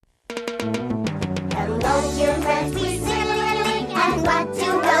all your friends. We sing-a-ling-a-ling and glad to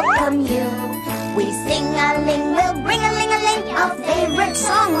welcome you. We sing-a-ling, we'll bring-a-ling-a-ling a favorite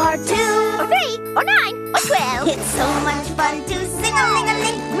song or two. Or 3, or 9, or 12. It's so much fun to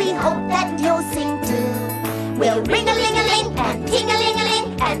sing-a-ling-a-ling. We hope that you'll sing too. We'll ring-a-ling-a-ling and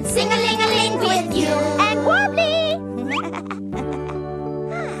ting-a-ling-a-ling and sing-a-ling-a-ling with you. And wobbly!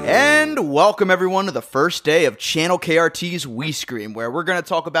 And welcome everyone to the first day of Channel KRT's We Scream, where we're going to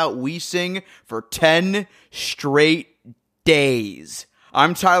talk about We Sing for 10 straight days.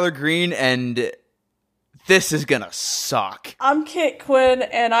 I'm Tyler Green, and this is gonna suck. I'm Kit Quinn,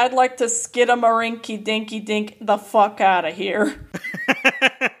 and I'd like to skidamarinky dinky dink the fuck out of here.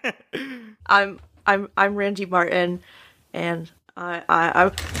 I'm Randy Martin, and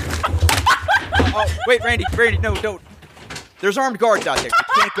I Oh, wait, Randy, no, don't. There's armed guards out there.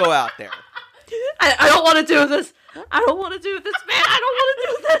 You can't go out there. I don't want to do this. I don't want to do this, man. I don't want to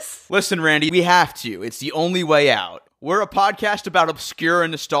do this. Listen, Randy, we have to. It's the only way out. We're a podcast about obscure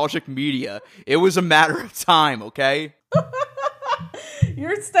and nostalgic media. It was a matter of time, okay?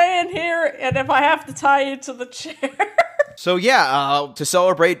 You're staying here, and if I have to tie you to the chair. So yeah, to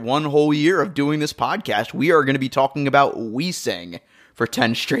celebrate one whole year of doing this podcast, we are going to be talking about We Sing for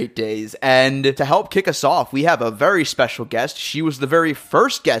 10 straight days. And to help kick us off, we have a very special guest. She was the very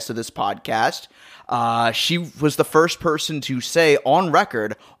first guest of this podcast. She was the first person to say on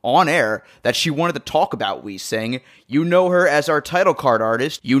record, on air, that she wanted to talk about We Sing. You know her as our title card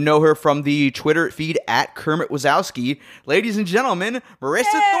artist. You know her from the Twitter feed at Kermit Wazowski. Ladies and gentlemen,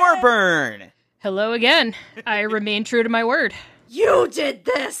 Marissa Thorburn. Hello again. I remain true to my word. You did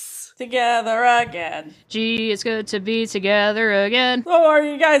this. Together again. Gee, it's good to be together again. So are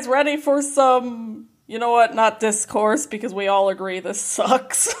you guys ready for some, you know what, not discourse, because we all agree this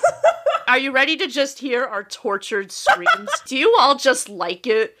sucks. Are you ready to just hear our tortured screams? Do you all just like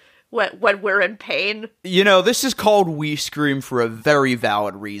it when we're in pain? You know, this is called We Scream for a very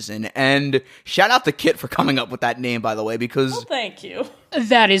valid reason, and shout out to Kit for coming up with that name, by the way, because Well, thank you.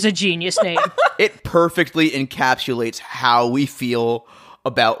 That is a genius name. it perfectly encapsulates how we feel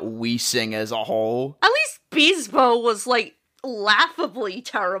about We Sing as a whole. At least Beesbo was, laughably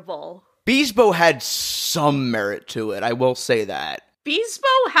terrible. Beesbo had some merit to it, I will say that.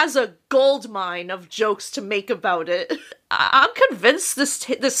 Beesbo has a goldmine of jokes to make about it. I'm convinced this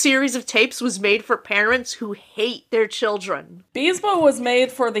series of tapes was made for parents who hate their children. Beesbo was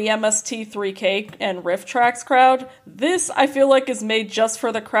made for the MST3K and Riff Tracks crowd. This, I feel like, is made just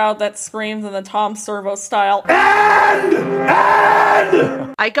for the crowd that screams in the Tom Servo style.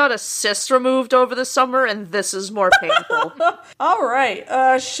 I got a cyst removed over the summer, and this is more painful.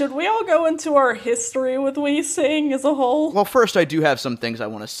 Alright, should we all go into our history with We Sing as a whole? Well, first, I do have some things I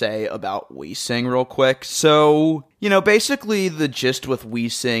want to say about We Sing real quick. So, you know, basically the gist with We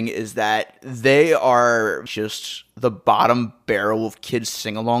Sing is that they are just the bottom barrel of kids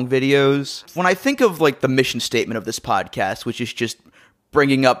sing-along videos. When I think of, the mission statement of this podcast, which is just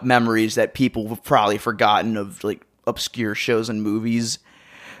bringing up memories that people have probably forgotten of, obscure shows and movies,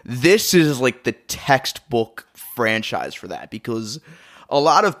 this is, the textbook franchise for that, because a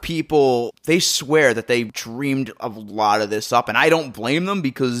lot of people, they swear that they dreamed a lot of this up, and I don't blame them,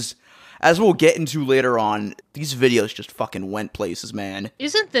 because as we'll get into later on, these videos just fucking went places, man.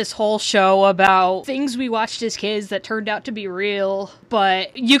 Isn't this whole show about things we watched as kids that turned out to be real,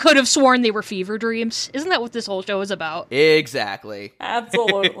 but you could have sworn they were fever dreams? Isn't that what this whole show is about? Exactly.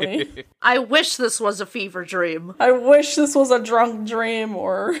 Absolutely. I wish this was a fever dream. I wish this was a drunk dream,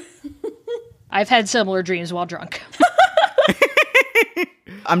 or... I've had similar dreams while drunk.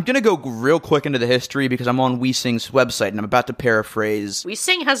 I'm gonna go real quick into the history because I'm on We Sing's website and I'm about to paraphrase. We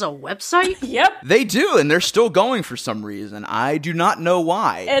Sing has a website? Yep. They do, and they're still going for some reason. I do not know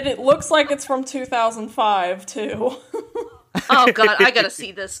why. And it looks like it's from 2005, too. Oh god, I gotta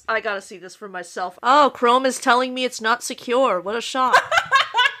see this. I gotta see this for myself. Oh, Chrome is telling me it's not secure. What a shock.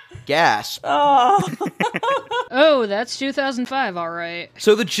 Gasp. Oh, that's 2005, alright.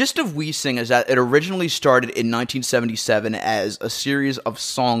 So the gist of We Sing is that it originally started in 1977 as a series of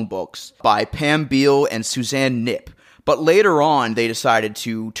songbooks by Pam Beale and Suzanne Knipp. But later on, they decided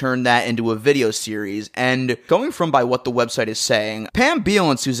to turn that into a video series, and going from by what the website is saying, Pam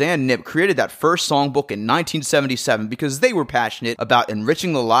Beale and Suzanne Knipp created that first songbook in 1977 because they were passionate about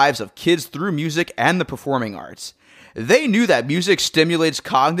enriching the lives of kids through music and the performing arts. They knew that music stimulates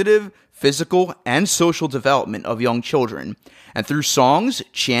cognitive, physical, and social development of young children, and through songs,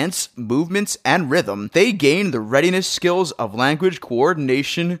 chants, movements, and rhythm, they gain the readiness skills of language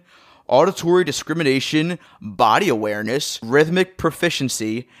coordination, auditory discrimination, body awareness, rhythmic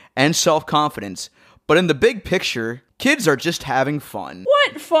proficiency, and self-confidence. But in the big picture, Kids are just having fun.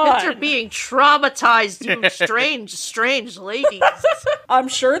 What fun! Kids are being traumatized, you strange ladies. I'm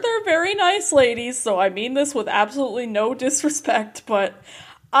sure they're very nice ladies, so I mean this with absolutely no disrespect, but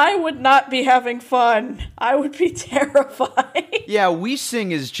I would not be having fun. I would be terrified. Yeah, We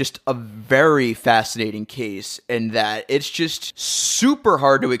Sing is just a very fascinating case in that it's just super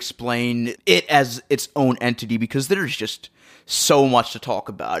hard to explain it as its own entity because there's just so much to talk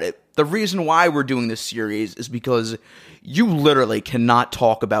about it. The reason why we're doing this series is because you literally cannot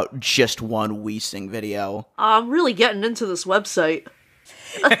talk about just one We Sing video. I'm really getting into this website.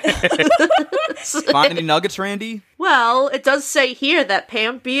 Find any nuggets, Randy? Well, it does say here that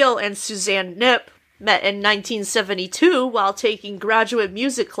Pam Beale and Suzanne Knipp met in 1972 while taking graduate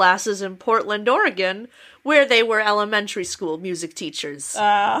music classes in Portland, Oregon, where they were elementary school music teachers.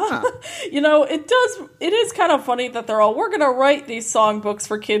 You know, it is kind of funny that we're gonna write these songbooks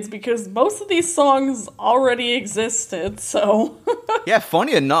for kids because most of these songs already existed, so. Yeah,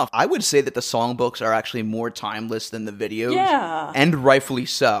 funny enough, I would say that the songbooks are actually more timeless than the videos. Yeah. And rightfully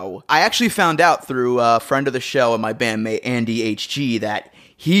so. I actually found out through a friend of the show and my bandmate Andy HG that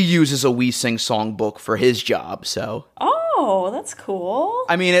he uses a We Sing songbook for his job, so. Oh, that's cool.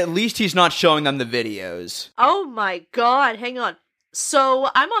 I mean, at least he's not showing them the videos. Oh my god, hang on.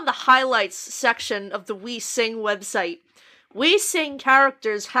 So, I'm on the highlights section of the We Sing website. We Sing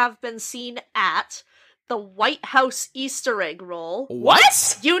characters have been seen at the White House Easter egg roll.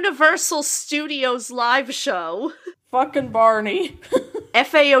 What? Universal Studios live show. Fucking Barney.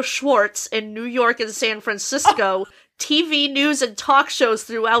 FAO Schwartz in New York and San Francisco. TV news and talk shows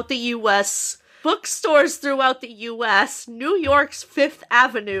throughout the U.S., bookstores throughout the U.S., New York's Fifth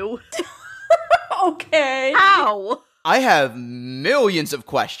Avenue. Okay. How? I have millions of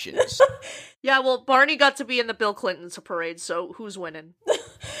questions. Yeah, well, Barney got to be in the Bill Clinton's parade, so who's winning?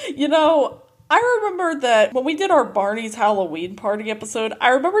 You know, I remember that when we did our Barney's Halloween party episode, I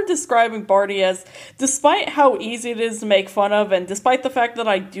remember describing Barney as, despite how easy it is to make fun of, and despite the fact that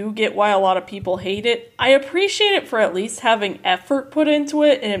I do get why a lot of people hate it, I appreciate it for at least having effort put into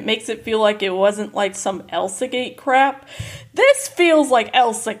it, and it makes it feel like it wasn't like some Elsagate crap. This feels like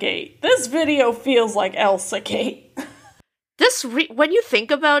Elsagate. This video feels like Elsagate. When you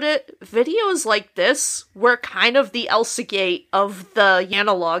think about it, videos like this were kind of the Elsagate of the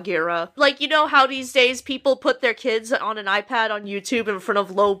analog era. Like, you know how these days people put their kids on an iPad on YouTube in front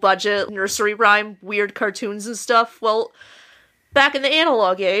of low-budget nursery rhyme weird cartoons and stuff? Well, back in the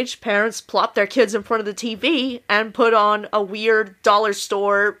analog age, parents plopped their kids in front of the TV and put on a weird dollar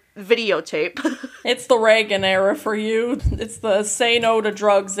store videotape. It's the Reagan era for you. It's the say no to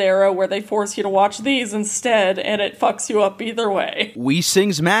drugs era where they force you to watch these instead, and it fucks you up either way. We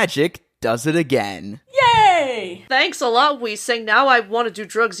Sing's magic does it again. Yay! Thanks a lot, We Sing. Now I want to do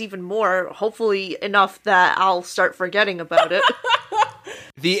drugs even more, hopefully enough that I'll start forgetting about it.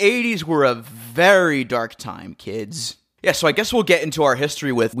 The 80s were a very dark time, kids. Yeah, so I guess we'll get into our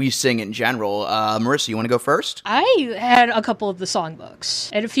history with We Sing in general. Marissa, you want to go first? I had a couple of the songbooks,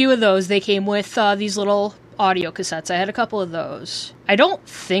 and a few of those, they came with these little audio cassettes. I had a couple of those. I don't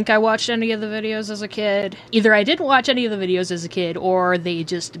think I watched any of the videos as a kid. Either I didn't watch any of the videos as a kid, or they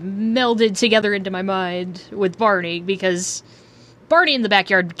just melded together into my mind with Barney, because Barney and the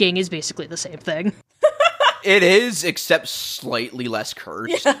Backyard Gang is basically the same thing. It is, except slightly less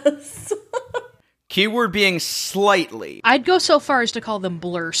cursed. Yes. Keyword being slightly. I'd go so far as to call them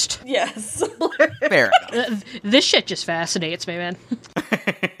blurst. Yes. Fair enough. This shit just fascinates me, man.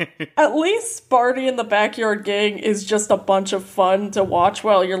 At least Barney and the Backyard Gang is just a bunch of fun to watch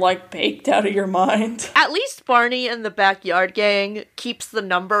while you're, like, baked out of your mind. At least Barney and the Backyard Gang keeps the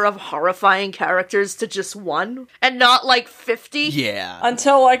number of horrifying characters to just one, and not like 50. Yeah.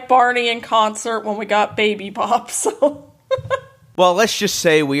 Until, like, Barney in concert when we got Baby Bop, so... Well, let's just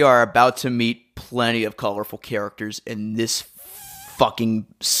say we are about to meet plenty of colorful characters in this fucking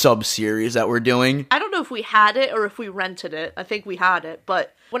sub-series that we're doing. I don't know if we had it or if we rented it. I think we had it,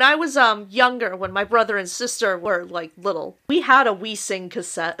 but when I was younger, when my brother and sister were like little, we had a We Sing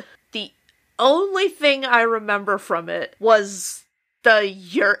cassette. The only thing I remember from it was the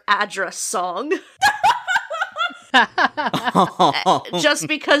Your Address song. Just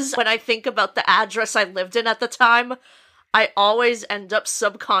because when I think about the address I lived in at the time, I always end up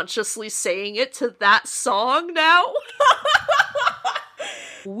subconsciously saying it to that song now.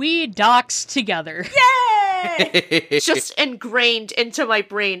 We dox together. Yay! It's just ingrained into my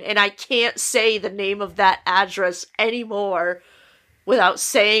brain, and I can't say the name of that address anymore without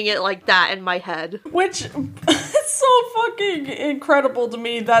saying it like that in my head. Which, it's so fucking incredible to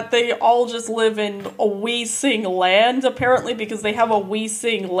me that they all just live in a We Sing land, apparently, because they have a We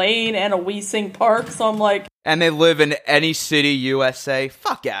Sing lane and a We Sing park, so I'm like, And they live in any city, USA.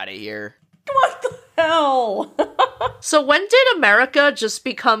 Fuck out of here. what the hell? So when did America just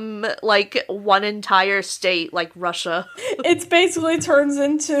become, like, one entire state, like Russia? It basically turns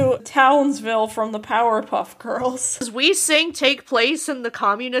into Townsville from the Powerpuff Girls. Does We Sing take place in the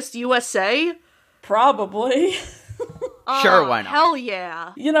communist USA? Probably. Sure, why not? Hell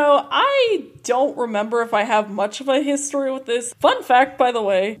yeah. You know, I don't remember if I have much of a history with this. Fun fact, by the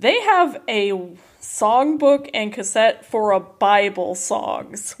way, they have a songbook and cassette for a Bible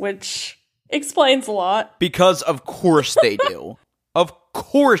songs, which explains a lot. Because of course they do. Of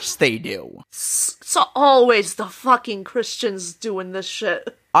course they do. So always the fucking Christians doing this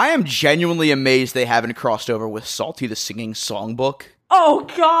shit. I am genuinely amazed they haven't crossed over with Salty the Singing Songbook. Oh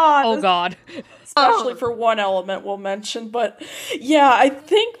god! Oh god. Especially for one element we'll mention, but yeah, I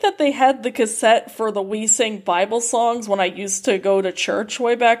think that they had the cassette for the We Sing Bible songs when I used to go to church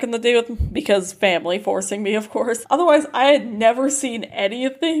way back in the day because family forcing me, of course. Otherwise, I had never seen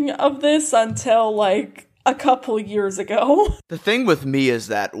anything of this until like a couple years ago. The thing with me is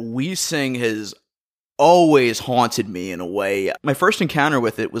that We Sing has always haunted me in a way. My first encounter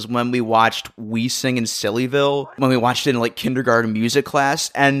with it was when we watched We Sing in Sillyville, when we watched it in like kindergarten music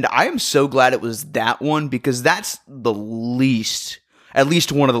class, and I am so glad it was that one because that's the least, at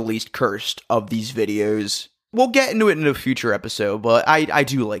least one of the least cursed of these videos. We'll get into it in a future episode, but I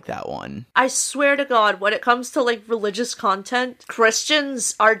do like that one. I swear to God, when it comes to like religious content,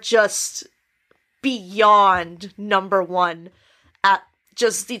 Christians are just beyond number one at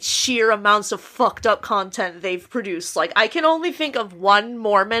just the sheer amounts of fucked up content they've produced. Like, I can only think of one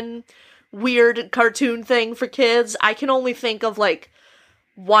Mormon weird cartoon thing for kids. I can only think of, like,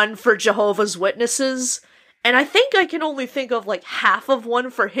 one for Jehovah's Witnesses. And I think I can only think of, like, half of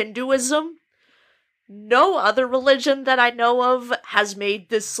one for Hinduism. No other religion that I know of has made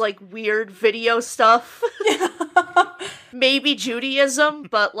this, like, weird video stuff. Maybe Judaism,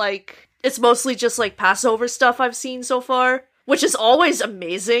 but, like, it's mostly just, like, Passover stuff I've seen so far. Which is always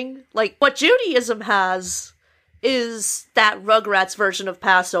amazing. Like, what Judaism has is that Rugrats version of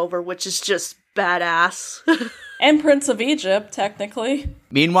Passover, which is just badass. And Prince of Egypt, technically.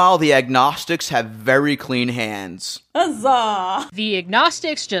 Meanwhile, the agnostics have very clean hands. Huzzah! The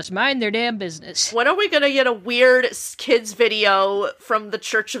agnostics just mind their damn business. When are we gonna get a weird kids video from the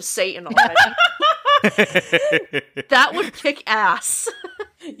Church of Satan already? That would kick ass.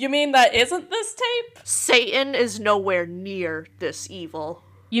 You mean that isn't this tape? Satan is nowhere near this evil.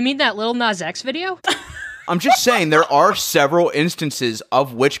 You mean that Lil Nas X video? I'm just saying, there are several instances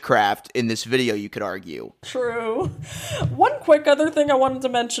of witchcraft in this video, you could argue. True. One quick other thing I wanted to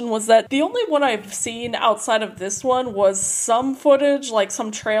mention was that the only one I've seen outside of this one was some footage, like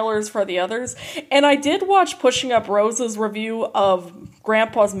some trailers for the others, and I did watch Pushing Up Rose's review of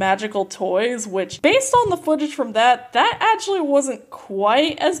Grandpa's Magical Toys, which, based on the footage from that actually wasn't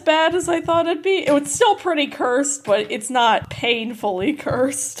quite as bad as I thought it'd be. It was still pretty cursed, but it's not painfully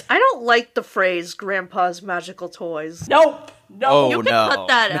cursed. I don't like the phrase Grandpa's Magical Toys. Nope. No. Oh, You can no. cut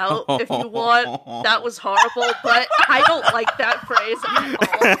that out if you want. That was horrible, but I don't like that phrase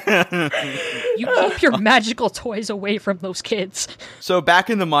at all. You keep your magical toys away from those kids. So back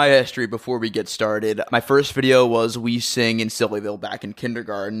into my history before we get started, my first video was We Sing in Sillyville back in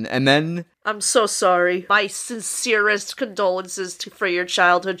kindergarten, and then I'm so sorry. My sincerest condolences for your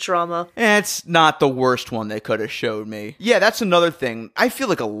childhood trauma. it's not the worst one they could have showed me. Yeah, that's another thing. I feel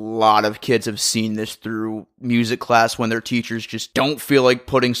like a lot of kids have seen this through music class when their teachers just don't feel like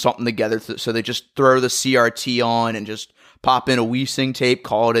putting something together, so they just throw the CRT on and just pop in a We Sing tape,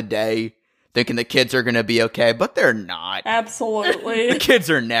 call it a day, thinking the kids are going to be okay, but they're not. Absolutely. The kids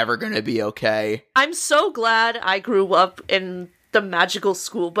are never going to be okay. I'm so glad I grew up in the Magical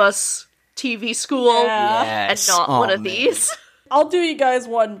School Bus TV school Yeah. and not one of these. I'll do you guys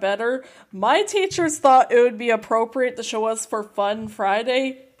one better. My teachers thought it would be appropriate to show us for Fun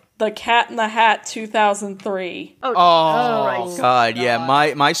Friday The Cat in the Hat 2003. Oh, Christ. God, yeah,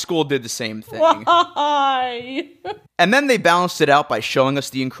 my school did the same thing. Why? And then they balanced it out by showing us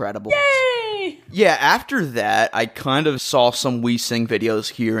The Incredibles. Yay! Yeah, after that, I kind of saw some We Sing videos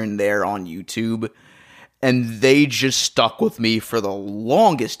here and there on YouTube, and they just stuck with me for the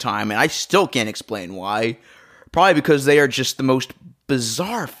longest time, and I still can't explain why. Probably because they are just the most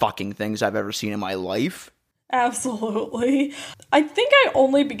bizarre fucking things I've ever seen in my life. Absolutely. I think I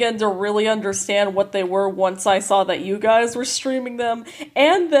only began to really understand what they were once I saw that you guys were streaming them,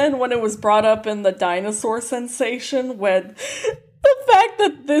 and then when it was brought up in the dinosaur sensation when The fact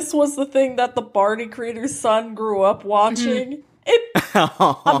that this was the thing that the Barney creator's son grew up watching.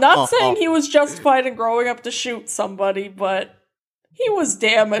 I'm not saying he was justified in growing up to shoot somebody, but he was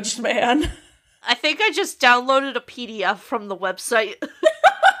damaged, man. I think I just downloaded a PDF from the website.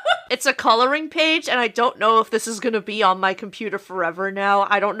 It's a coloring page, and I don't know if this is going to be on my computer forever now.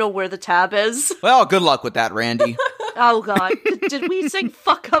 I don't know where the tab is. Well, good luck with that, Randy. Oh god, did we sing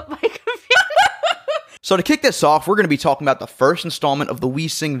fuck up my computer? So to kick this off, we're going to be talking about the first installment of the We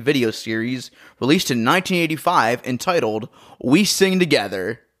Sing video series, released in 1985, entitled We Sing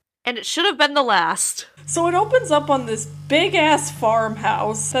Together. And it should have been the last. So it opens up on this big-ass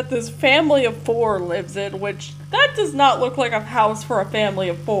farmhouse that this family of 4 lives in, which that does not look like a house for a family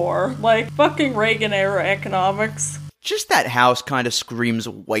of 4. Like, fucking Reagan-era economics. Just that house kind of screams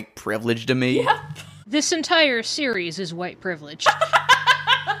white privilege to me. Yep. This entire series is white privilege.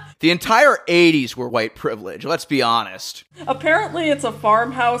 The entire 80s were white privilege, let's be honest. Apparently it's a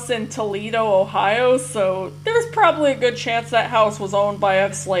farmhouse in Toledo, Ohio, so there's probably a good chance that house was owned by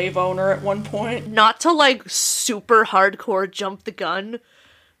a slave owner at one point. Not to, like, super hardcore jump the gun,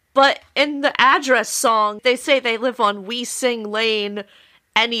 but in the address song, they say they live on We Sing Lane,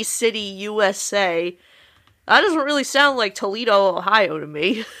 any city, USA. That doesn't really sound like Toledo, Ohio to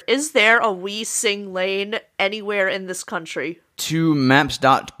me. Is there a We Sing Lane anywhere in this country? To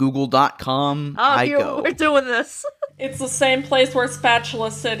maps.google.com, I here, go. we're doing this. It's the same place where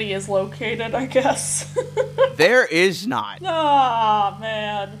Spatula City is located, I guess. There is not. Ah,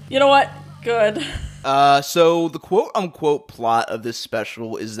 man. You know what? Good. So the quote-unquote plot of this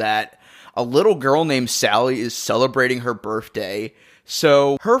special is that a little girl named Sally is celebrating her birthday,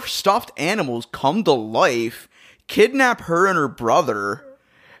 so her stuffed animals come to life, kidnap her and her brother,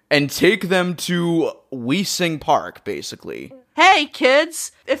 and take them to We Sing Park, basically. Hey,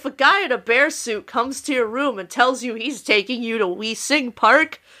 kids! If a guy in a bear suit comes to your room and tells you he's taking you to We Sing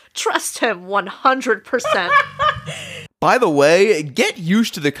Park, trust him 100%. By the way, get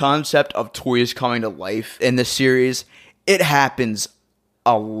used to the concept of toys coming to life in this series. It happens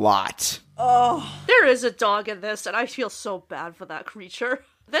a lot. There is a dog in this, and I feel so bad for that creature.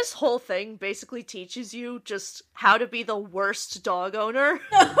 This whole thing basically teaches you just how to be the worst dog owner.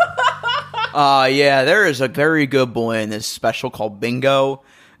 Yeah, there is a very good boy in this special called Bingo,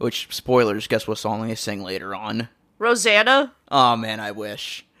 which, spoilers, guess what song they sing later on? Rosanna? Oh man, I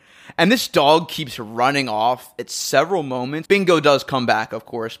wish. And this dog keeps running off at several moments. Bingo does come back, of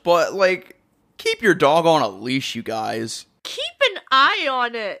course, but, like, keep your dog on a leash, you guys. Keep an eye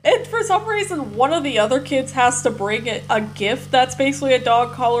on it! And for some reason, one of the other kids has to bring a gift that's basically a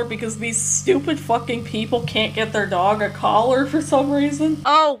dog collar because these stupid fucking people can't get their dog a collar for some reason.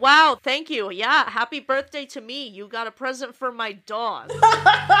 Oh, wow, thank you. Yeah, happy birthday to me. You got a present for my dog.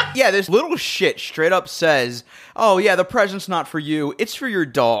 Yeah, this little shit straight up says, oh yeah, the present's not for you, it's for your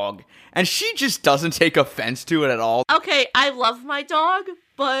dog. And she just doesn't take offense to it at all. Okay, I love my dog,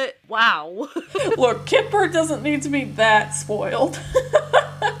 but wow. Look, Kipper doesn't need to be that spoiled.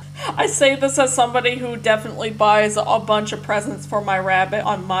 I say this as somebody who definitely buys a bunch of presents for my rabbit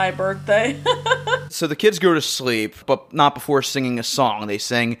on my birthday. So the kids go to sleep, but not before singing a song. They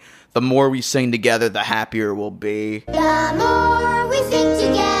sing, the more we sing together, the happier we'll be. The more we sing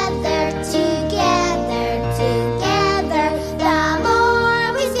together, the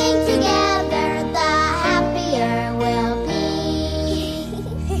more we sing together, the happier we'll be.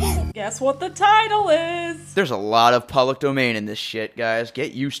 Guess what the title is? There's a lot of public domain in this shit, guys.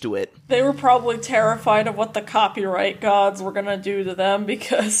 Get used to it. They were probably terrified of what the copyright gods were gonna do to them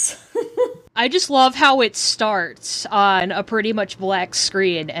because... I just love how it starts on a pretty much black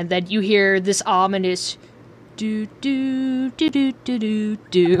screen, and then you hear this ominous do do do do do do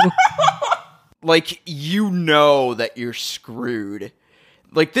do. Like, you know that you're screwed.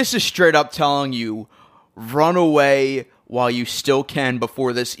 Like, this is straight up telling you, run away while you still can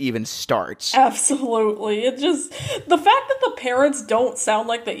before this even starts. Absolutely. It just... The fact that the parents don't sound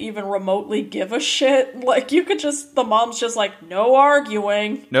like they even remotely give a shit. Like, you could just... The mom's just like, no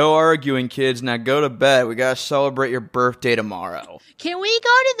arguing. No arguing, kids. Now go to bed. We gotta celebrate your birthday tomorrow. Can we go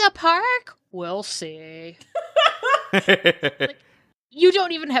to the park? We'll see. Like, you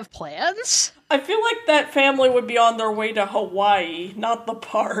don't even have plans? I feel like that family would be on their way to Hawaii, not the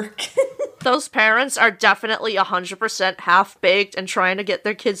park. Those parents are definitely 100% half-baked and trying to get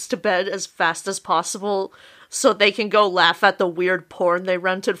their kids to bed as fast as possible so they can go laugh at the weird porn they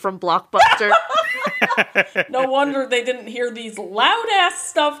rented from Blockbuster. No wonder they didn't hear these loud-ass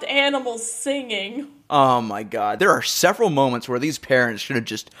stuffed animals singing. Oh my god. There are several moments where these parents should have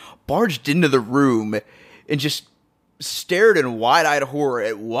just barged into the room and just stared in wide-eyed horror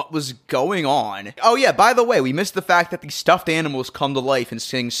at what was going on. Oh yeah, by the way, we missed the fact that the stuffed animals come to life and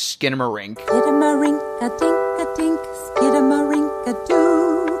sing Skinamarink. Skinamarink-a-dink-a-dink,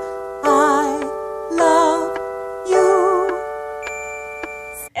 skinamarink-a-doo, I love you.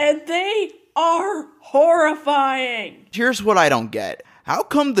 And they are horrifying. Here's what I don't get. How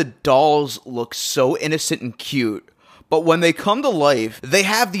come the dolls look so innocent and cute, but when they come to life, they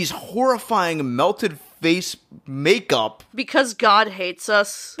have these horrifying melted face makeup? Because God hates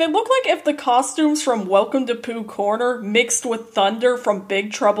us. They look like if the costumes from Welcome to Pooh Corner mixed with thunder from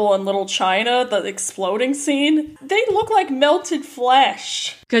Big Trouble in Little China, the exploding scene. They look like melted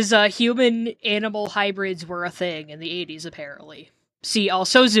flesh. Because human-animal hybrids were a thing in the 80s, apparently. See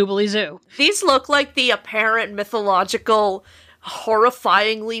also Zoobly Zoo. These look like the apparent mythological,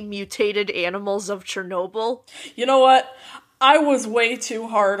 horrifyingly mutated animals of Chernobyl. You know what? I was way too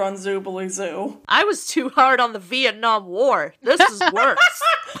hard on Zoobly Zoo. I was too hard on the Vietnam War. This is worse.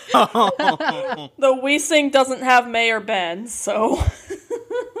 The Weesing doesn't have Mayor Ben, so...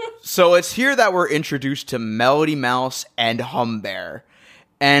 So it's here that we're introduced to Melody Mouse and Humbear.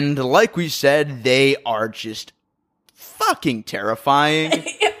 And like we said, they are just fucking terrifying.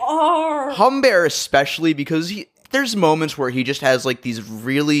 They are. Humbear especially, because there's moments where he just has like these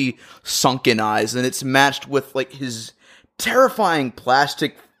really sunken eyes, and it's matched with like his terrifying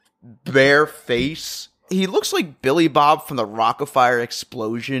plastic bear face. He looks like Billy Bob from the Rockafire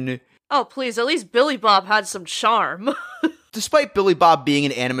explosion. Oh, please, at least Billy Bob had some charm. Despite Billy Bob being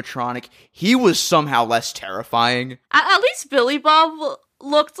an animatronic, he was somehow less terrifying. At least Billy Bob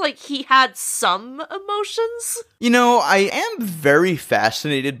looked like he had some emotions. You know, I am very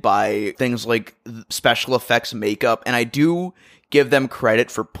fascinated by things like special effects makeup, and I do give them credit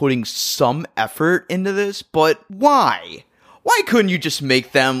for putting some effort into this, but why? Why couldn't you just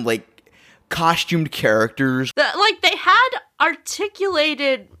make them, like, costumed characters? They had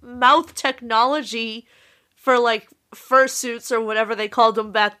articulated mouth technology for, like, fursuits or whatever they called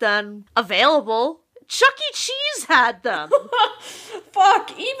them back then available. Chuck E. Cheese had them.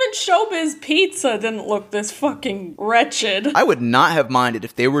 Fuck, even Showbiz Pizza didn't look this fucking wretched. I would not have minded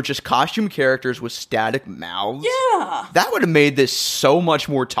if they were just costume characters with static mouths. Yeah. That would have made this so much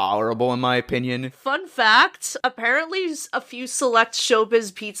more tolerable, in my opinion. Fun fact, apparently a few select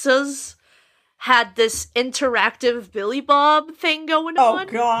Showbiz Pizzas had this interactive Billy Bob thing going on.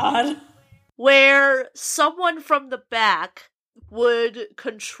 Oh god. Where someone from the back would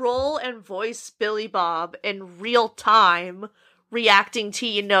control and voice Billy Bob in real time, reacting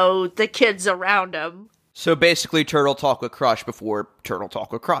to, the kids around him. So basically Turtle Talk with Crush before Turtle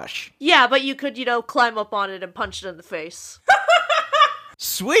Talk with Crush. Yeah, but you could, climb up on it and punch it in the face.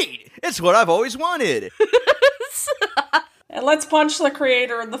 Sweet! It's what I've always wanted! And let's punch the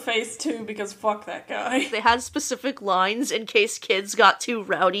creator in the face too, because fuck that guy. They had specific lines in case kids got too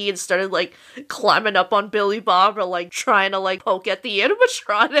rowdy and started, climbing up on Billy Bob or, trying to, poke at the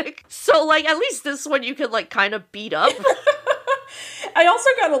animatronic. So, at least this one you could, kind of beat up. I also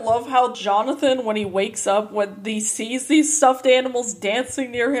gotta love how Jonathan, when he wakes up, when he sees these stuffed animals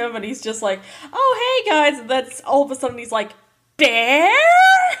dancing near him, and he's just like, oh, hey, guys, and that's all of a sudden he's like, bear?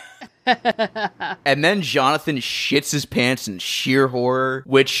 And then Jonathan shits his pants in sheer horror.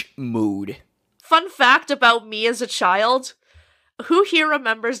 Which mood? Fun fact about me as a child, who here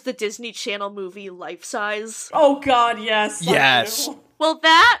remembers the Disney Channel movie Life Size? Oh god, yes. Yes. Well,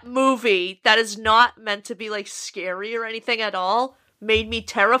 that movie, that is not meant to be, scary or anything at all, made me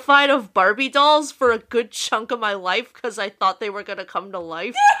terrified of Barbie dolls for a good chunk of my life because I thought they were gonna come to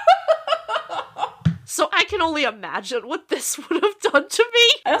life. So I can only imagine what this would have done to me.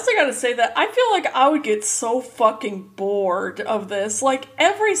 I also gotta say that I feel like I would get so fucking bored of this.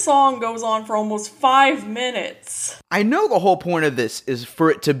 Every song goes on for almost 5 minutes. I know the whole point of this is for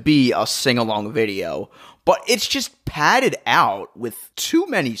it to be a sing-along video, but it's just padded out with too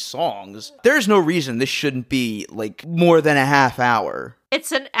many songs. There's no reason this shouldn't be, more than a half hour.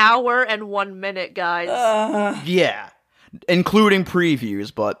 It's an hour and 1 minute, guys. Yeah. Including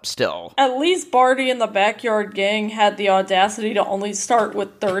previews, but still. At least Barty and the Backyard Gang had the audacity to only start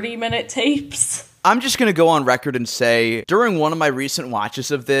with 30-minute tapes. I'm just gonna go on record and say, during one of my recent watches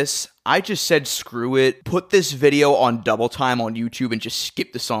of this, I just said screw it, put this video on double time on YouTube and just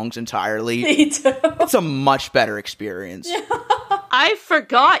skip the songs entirely. Me too. It's a much better experience. I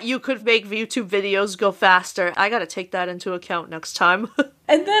forgot you could make YouTube videos go faster. I gotta take that into account next time.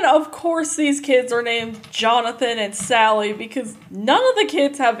 And then, of course, these kids are named Jonathan and Sally because none of the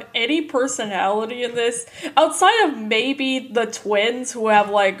kids have any personality in this, outside of maybe the twins who have,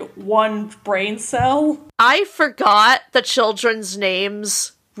 one brain cell. I forgot the children's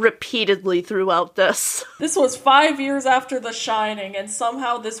names repeatedly throughout this. This was 5 years after The Shining, and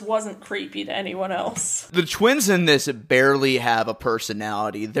somehow this wasn't creepy to anyone else. The twins in this barely have a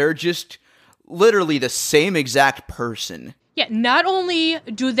personality. They're just literally the same exact person. Yeah, not only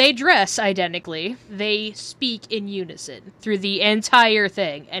do they dress identically, they speak in unison through the entire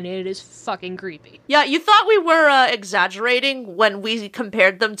thing, and it is fucking creepy. Yeah, you thought we were exaggerating when we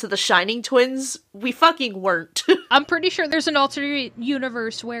compared them to the Shining twins. We fucking weren't. I'm pretty sure there's an alternate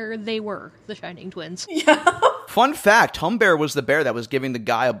universe where they were the Shining twins. Fun fact, Humbear was the bear that was giving the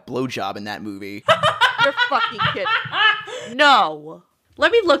guy a blowjob in that movie. You're fucking kidding. No.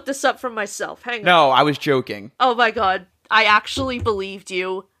 Let me look this up for myself. Hang on. No, I was joking. Oh my god. I actually believed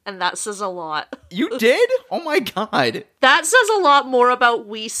you, and that says a lot. You did? Oh my god. That says a lot more about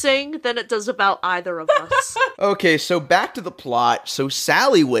We Sing than it does about either of us. Okay, so back to the plot. So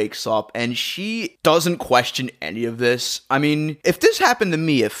Sally wakes up, and she doesn't question any of this. I mean, if this happened to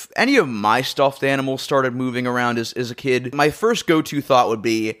me, if any of my stuffed animals started moving around as a kid, my first go-to thought would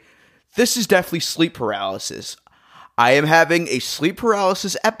be, this is definitely sleep paralysis. I am having a sleep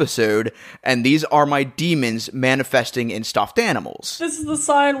paralysis episode, and these are my demons manifesting in stuffed animals. This is the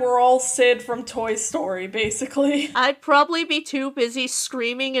sign we're all Sid from Toy Story, basically. I'd probably be too busy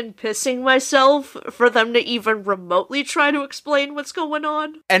screaming and pissing myself for them to even remotely try to explain what's going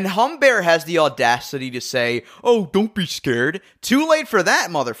on. And Humbear has the audacity to say, oh, don't be scared. Too late for that,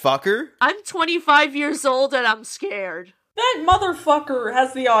 motherfucker. I'm 25 years old and I'm scared. That motherfucker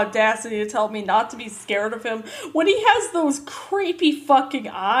has the audacity to tell me not to be scared of him when he has those creepy fucking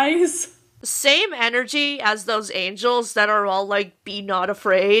eyes. Same energy as those angels that are all like, be not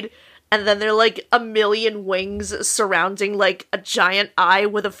afraid. And then they're like a million wings surrounding like a giant eye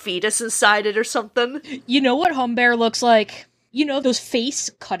with a fetus inside it or something. You know what Humbear looks like? You know those face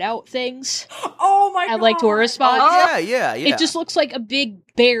cutout things? Oh my god! At like tourist spots? Oh, yeah. It just looks like a big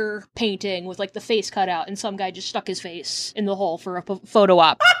bear painting with like the face cut out, and some guy just stuck his face in the hole for a photo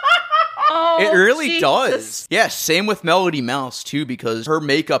op. Oh, It really Jesus. does. Yeah, same with Melody Mouse, too, because her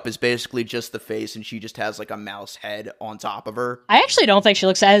makeup is basically just the face, and she just has, like, a mouse head on top of her. I actually don't think she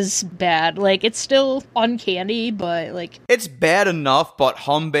looks as bad. Like, it's still uncanny, but, like... It's bad enough, but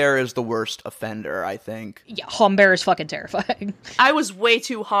Humbear is the worst offender, I think. Yeah, Humbear is fucking terrifying. I was way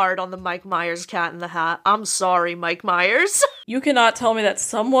too hard on the Mike Myers Cat in the Hat. I'm sorry, Mike Myers. You cannot tell me that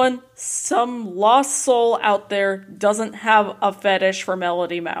some lost soul out there doesn't have a fetish for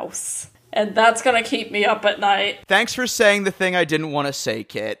Melody Mouse. And that's gonna keep me up at night. Thanks for saying the thing I didn't want to say,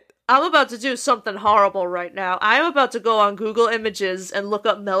 Kit. I'm about to do something horrible right now. I'm about to go on Google Images and look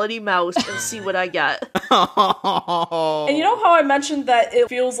up Melody Mouse and see what I get. And you know how I mentioned that it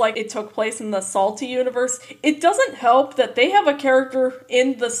feels like it took place in the Salty universe? It doesn't help that they have a character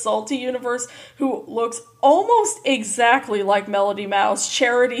in the Salty universe who looks almost exactly like Melody Mouse,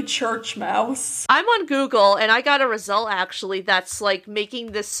 Charity Church Mouse. I'm on Google and I got a result actually that's like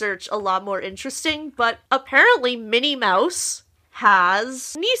making this search a lot more interesting, but apparently Minnie Mouse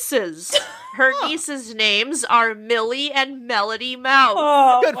has nieces. Her nieces' names are Millie and Melody Mouse.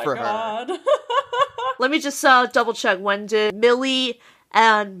 Oh, Good my for her. God. Let me just double check. When did Millie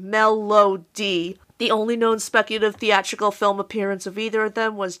and Melody? The only known speculative theatrical film appearance of either of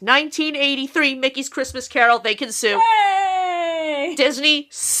them was 1983, Mickey's Christmas Carol. They can sue. Hey! Disney,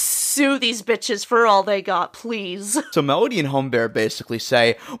 sue these bitches for all they got, please. So Melody and Humbear basically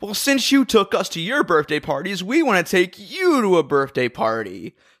say, well, since you took us to your birthday parties, we want to take you to a birthday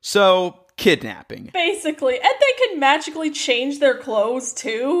party. So, kidnapping. Basically. And they can magically change their clothes,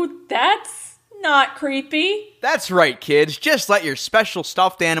 too. That's not creepy. That's right, kids. Just let your special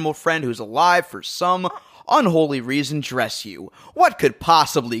stuffed animal friend who's alive for some unholy reason dress you. What could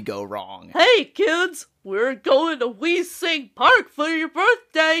possibly go wrong? Hey, kids, we're going to We Sing Park for your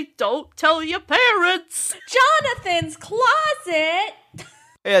birthday. Don't tell your parents. Jonathan's closet!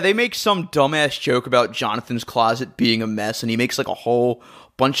 Yeah, they make some dumbass joke about Jonathan's closet being a mess, and he makes like a whole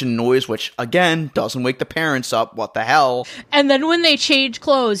bunch of noise, which, again, doesn't wake the parents up. What the hell? And then when they change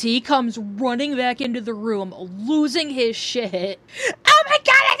clothes, he comes running back into the room, losing his shit. Oh my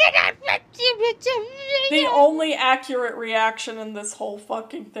god, I did The only accurate reaction in this whole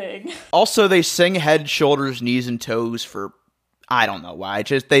fucking thing. Also, they sing head, shoulders, knees, and toes for, I don't know why,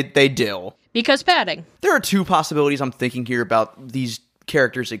 just they do. Because padding. There are two possibilities I'm thinking here about these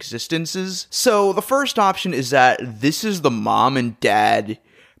characters' existences. So, the first option is that this is the mom and dad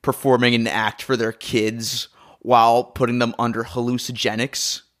performing an act for their kids while putting them under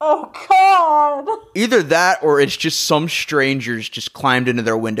hallucinogenics. Oh god! Either that, or it's just some strangers just climbed into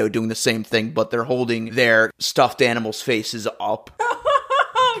their window doing the same thing, but they're holding their stuffed animals' faces up.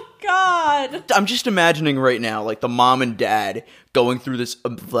 Oh god! God! I'm just imagining right now, like, the mom and dad going through this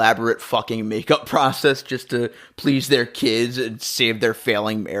elaborate fucking makeup process just to please their kids and save their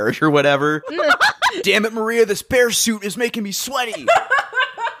failing marriage or whatever. Damn it, Maria, this bear suit is making me sweaty.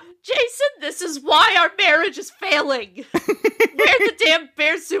 Jason, this is why our marriage is failing. Wear the damn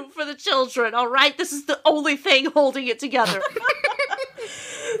bear suit for the children, alright? This is the only thing holding it together.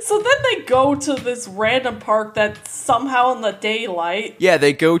 So then they go to this random park that's somehow in the daylight. Yeah,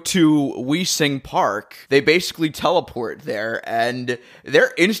 they go to We Sing Park. They basically teleport there, and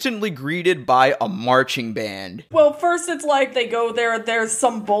they're instantly greeted by a marching band. Well, first it's like they go there, there's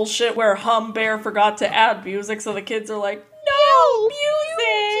some bullshit where Hum Bear forgot to add music, so the kids are like, no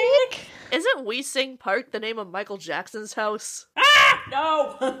music! Isn't We Sing Park the name of Michael Jackson's house?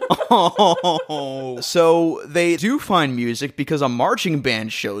 No! So they do find music because a marching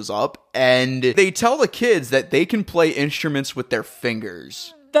band shows up, and they tell the kids that they can play instruments with their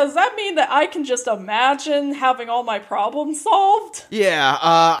fingers. Does that mean that I can just imagine having all my problems solved? Yeah,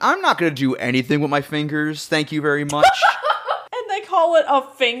 I'm not gonna do anything with my fingers, thank you very much. And they call it a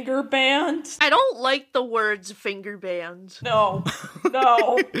finger band? I don't like the words finger band. No.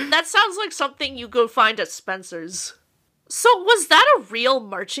 That sounds like something you go find at Spencer's. So was that a real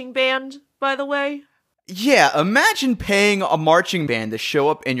marching band, by the way? Yeah, imagine paying a marching band to show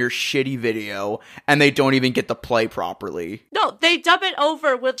up in your shitty video, and they don't even get to play properly. No, they dub it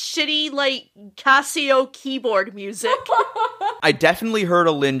over with shitty, like, Casio keyboard music. I definitely heard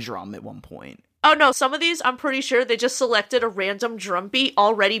a Lin drum at one point. Oh no, some of these, I'm pretty sure they just selected a random drum beat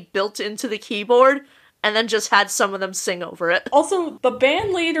already built into the keyboard, and then just had some of them sing over it. Also, the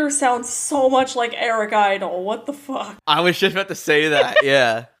band leader sounds so much like Eric Idle. What the fuck? I was just about to say that,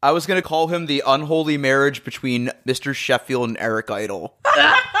 yeah. I was gonna call him the unholy marriage between Mr. Sheffield and Eric Idle.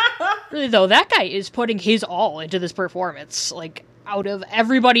 Really, though, that guy is putting his all into this performance. Like, out of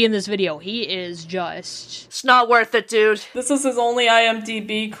everybody in this video, he is just... It's not worth it, dude. This is his only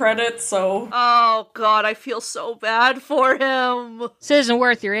IMDb credit, so... Oh god, I feel so bad for him. This isn't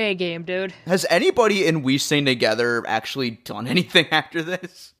worth your A game, dude. Has anybody in We Sing Together actually done anything after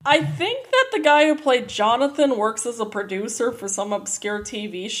this? I think that the guy who played Jonathan works as a producer for some obscure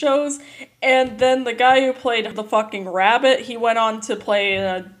TV shows, and then the guy who played the fucking rabbit, he went on to play in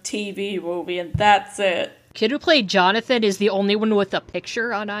a TV movie, and that's it. Kid who played Jonathan is the only one with a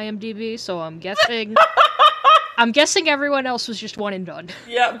picture on IMDb, so I'm guessing... I'm guessing everyone else was just one and done.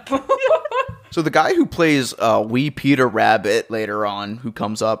 Yep. So the guy who plays Wee Peter Rabbit later on, who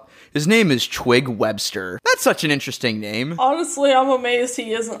comes up, his name is Twig Webster. That's such an interesting name. Honestly, I'm amazed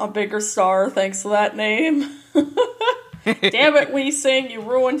he isn't a bigger star thanks to that name. Damn it, We Sing, you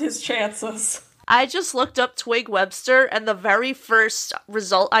ruined his chances. I just looked up Twig Webster, and the very first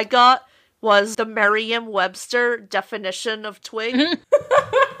result I got was the Merriam-Webster definition of twig.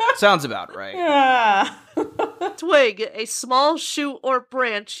 Sounds about right. Yeah. Twig, a small shoot or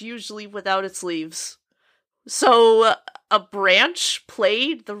branch, usually without its leaves. So, a branch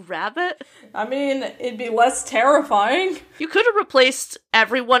played the rabbit? I mean, it'd be less terrifying. You could have replaced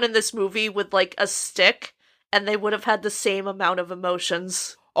everyone in this movie with, like, a stick, and they would have had the same amount of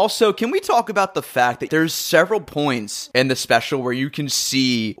emotions. Also, can we talk about the fact that there's several points in the special where you can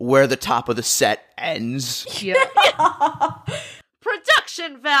see where the top of the set ends? Yeah.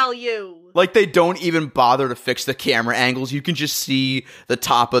 Production value! Like, they don't even bother to fix the camera angles. You can just see the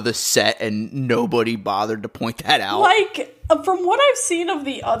top of the set, and nobody bothered to point that out. Like, from what I've seen of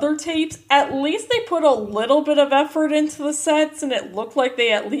the other tapes, at least they put a little bit of effort into the sets, and it looked like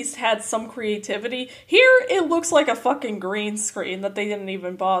they at least had some creativity. Here, it looks like a fucking green screen that they didn't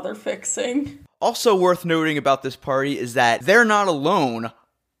even bother fixing. Also worth noting about this party is that they're not alone.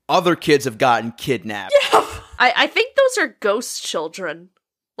 Other kids have gotten kidnapped. Yeah. I think those are ghost children.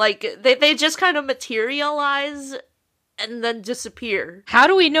 Like, they just kind of materialize and then disappear. How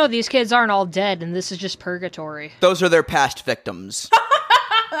do we know these kids aren't all dead and this is just purgatory? Those are their past victims.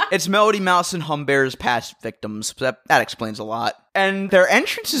 It's Melody Mouse and Hum Bear's past victims. That explains a lot. And their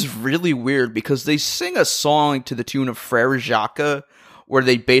entrance is really weird because they sing a song to the tune of Frere Jacques, where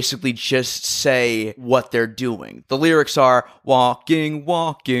they basically just say what they're doing. The lyrics are, walking,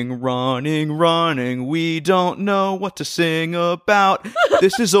 walking, running, running, we don't know what to sing about.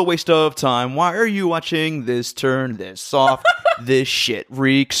 This is a waste of time. Why are you watching this? Turn this off. This shit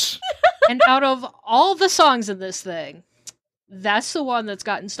reeks. And out of all the songs in this thing, that's the one that's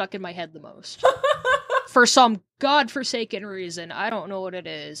gotten stuck in my head the most. For some godforsaken reason. I don't know what it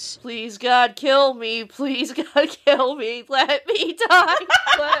is. Please, God, kill me. Please, God, kill me. Let me die.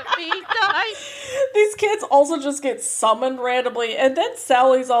 Let me die. These kids also just get summoned randomly, and then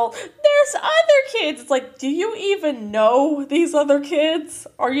Sally's all, there's other kids. It's like, do you even know these other kids?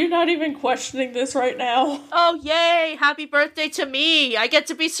 Are you not even questioning this right now? Oh, yay. Happy birthday to me. I get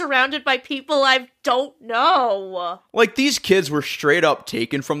to be surrounded by people I don't know. Like, these kids were straight up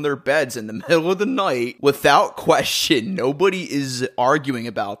taken from their beds in the middle of the night without question. Nobody is arguing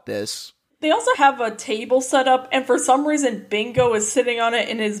about this. They also have a table set up, and for some reason, Bingo is sitting on it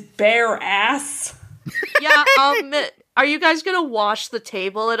in his bare ass. Yeah, are you guys gonna wash the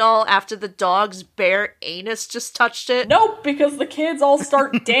table at all after the dog's bare anus just touched it? Nope, because the kids all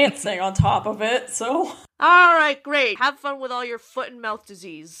start dancing on top of it, so... Alright, great. Have fun with all your foot and mouth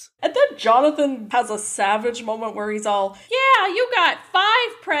disease. And then Jonathan has a savage moment where he's all, yeah, you got 5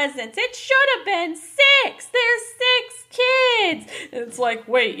 presents. It should have been 6. There's 6 kids. And it's like,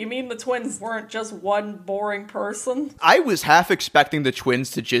 wait, you mean the twins weren't just one boring person? I was half expecting the twins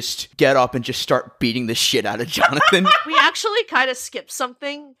to just get up and just start beating the shit out of Jonathan. We actually kind of skipped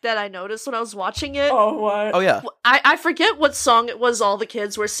something that I noticed when I was watching it. Oh, what? Oh, yeah. I forget what song it was all the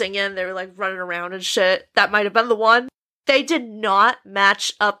kids were singing. They were like running around and shit. That might have been the one. They did not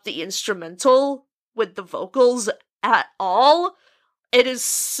match up the instrumental with the vocals at all. It is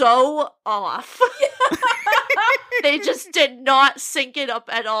so off. They just did not sync it up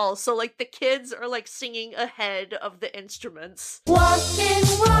at all. So, like, the kids are, like, singing ahead of the instruments. Walking,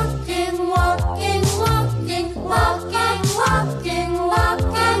 walking, walking, walking, walking, walking,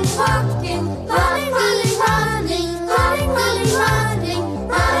 walking, walking, running, running, running, running, running, running,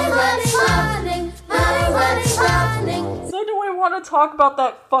 running, running, running, running, running, running. So do we want to talk about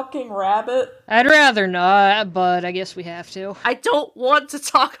that fucking rabbit? I'd rather not, but I guess we have to. I don't want to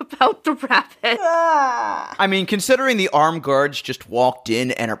talk about the rabbit. I mean, considering the armed guards just walked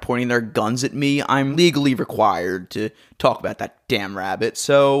in and are pointing their guns at me, I'm legally required to talk about that damn rabbit,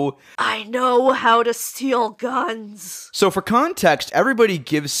 so... I know how to steal guns. So for context, everybody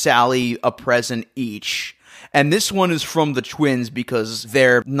gives Sally a present each. And this one is from the twins because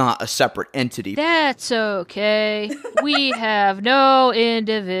they're not a separate entity. That's okay. We have no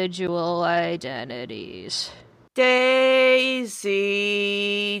individual identities. Daisy,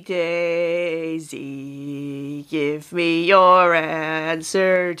 Daisy, give me your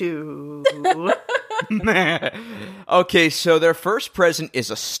answer too. Okay, so their first present is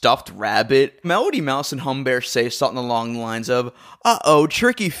a stuffed rabbit. Melody Mouse and Humbear say something along the lines of, uh-oh,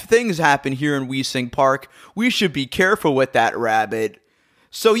 tricky things happen here in Weesing Park. We should be careful with that rabbit.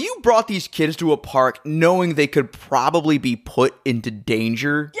 So you brought these kids to a park knowing they could probably be put into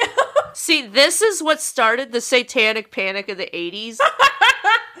danger? See, this is what started the satanic panic of the 80s.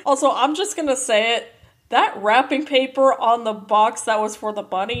 Also, I'm just gonna say it. That wrapping paper on the box that was for the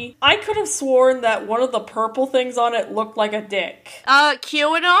bunny, I could have sworn that one of the purple things on it looked like a dick.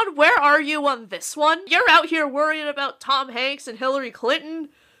 QAnon, where are you on this one? You're out here worrying about Tom Hanks and Hillary Clinton?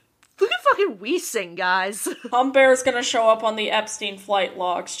 Look at fucking Weesing, guys. Humbear's gonna show up on the Epstein flight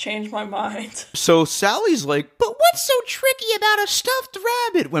logs. Change my mind. So Sally's like, but what's so tricky about a stuffed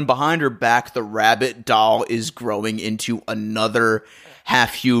rabbit? When behind her back, the rabbit doll is growing into another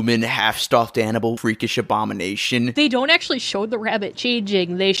half-human, half-stuffed animal, freakish abomination. They don't actually show the rabbit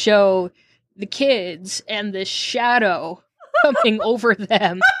changing. They show the kids and this shadow coming over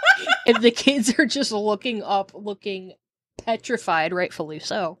them. And the kids are just looking up, looking petrified, rightfully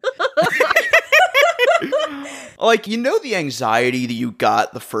so. Like, you know the anxiety that you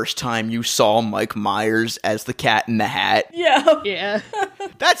got the first time you saw Mike Myers as the Cat in the Hat? Yeah. Yeah.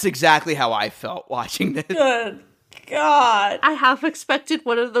 That's exactly how I felt watching this. Good God. I half expected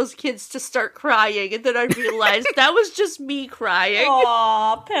one of those kids to start crying, and then I realized that was just me crying.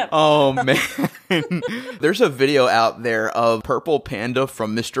 Aw, Pip. Oh, man. There's a video out there of Purple Panda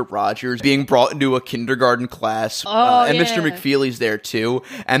from Mr. Rogers being brought into a kindergarten class. And yeah. Mr. McFeely's there, too.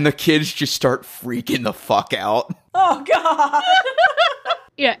 And the kids just start freaking the fuck out. Oh, God.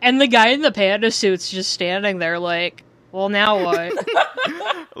 Yeah, and the guy in the panda suit's just standing there like, well, now what?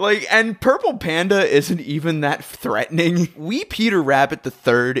 Like, and Purple Panda isn't even that threatening. Wee Peter Rabbit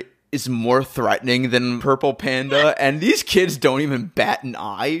III is more threatening than Purple Panda, and these kids don't even bat an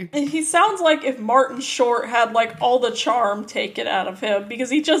eye. He sounds like if Martin Short had, like, all the charm taken out of him, because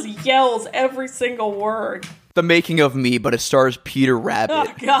he just yells every single word. The Making of Me, but it stars Peter Rabbit.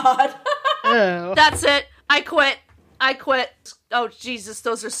 Oh, God. Oh. That's it. I quit. Oh, Jesus,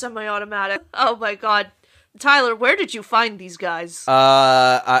 those are semi-automatic. Oh, my God. Tyler, where did you find these guys?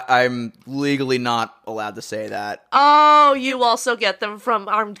 I'm legally not allowed to say that. Oh, you also get them from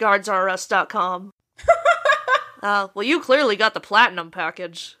armedguardsrus.com. Well, you clearly got the platinum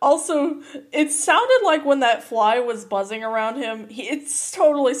package. Also, it sounded like when that fly was buzzing around him, it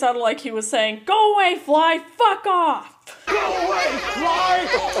totally sounded like he was saying, "Go away, fly, fuck off!"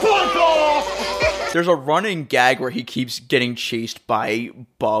 There's a running gag where he keeps getting chased by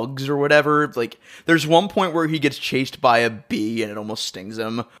bugs or whatever. Like, there's one point where he gets chased by a bee and it almost stings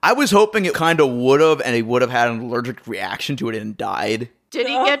him. I was hoping it kind of would have, and he would have had an allergic reaction to it and died. Did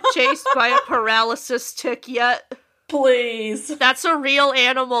he get chased by a paralysis tick yet? Please. That's a real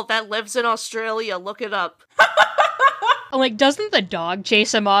animal that lives in Australia. Look it up. Like, doesn't the dog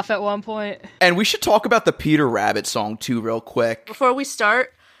chase him off at one point? And we should talk about the Peter Rabbit song, too, real quick. Before we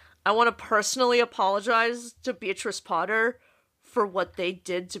start, I want to personally apologize to Beatrice Potter for what they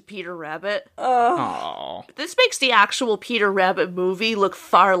did to Peter Rabbit. Aww. This makes the actual Peter Rabbit movie look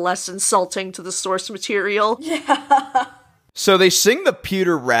far less insulting to the source material. Yeah. So they sing the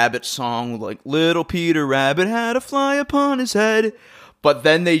Peter Rabbit song, like, little Peter Rabbit had a fly upon his head. But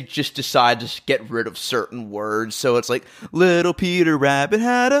then they just decide to get rid of certain words. So it's like, little Peter Rabbit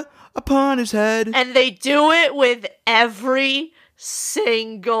had a upon his head. And they do it with every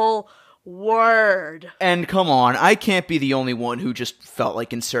single word. And come on, I can't be the only one who just felt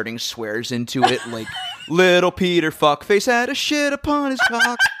like inserting swears into it. Like, little Peter fuckface had a shit upon his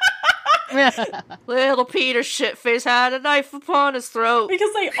cock. Little Peter shitface had a knife upon his throat.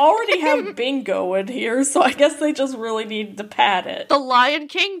 Because they already have bingo in here, so I guess they just really need to pad it. The Lion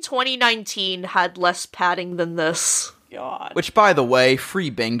King 2019 had less padding than this. God. Which, by the way, free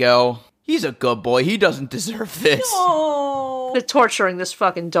Bingo. He's a good boy. He doesn't deserve this. Oh. They're torturing this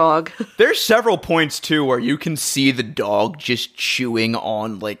fucking dog. There's several points, too, where you can see the dog just chewing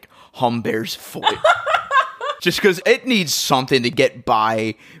on, like, Humbear's foot. Just because it needs something to get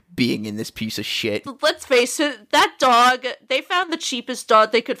by being in this piece of shit. Let's face it, that dog, they found the cheapest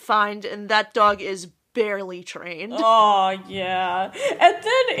dog they could find, and that dog is barely trained. Oh, yeah. And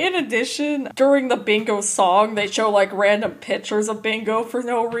then, in addition, during the bingo song, they show, like, random pictures of Bingo for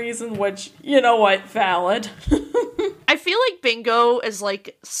no reason, which, you know what, valid. I feel like Bingo is,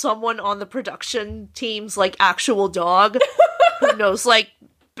 like, someone on the production team's, like, actual dog who knows, like,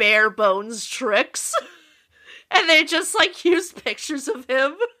 bare bones tricks. And they just, like, use pictures of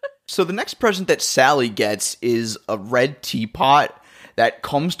him. So the next present that Sally gets is a red teapot that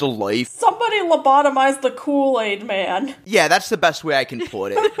comes to life. Somebody lobotomized the Kool-Aid man. Yeah, that's the best way I can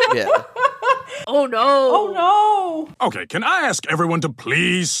put it. Yeah. Oh no. Oh no. Okay, can I ask everyone to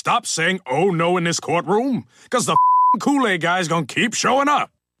please stop saying "oh no" in this courtroom? Because the Kool-Aid guy's gonna keep showing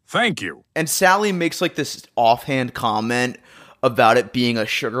up. Thank you. And Sally makes, like, this offhand comment about it being a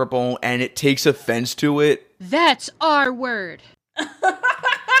sugar bowl, and it takes offense to it. That's our word.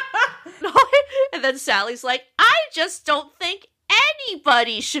 And then Sally's like, I just don't think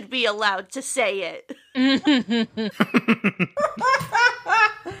anybody should be allowed to say it.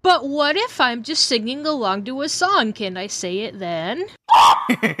 But what if I'm just singing along to a song? Can I say it then?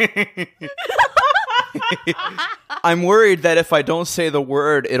 I'm worried that if I don't say the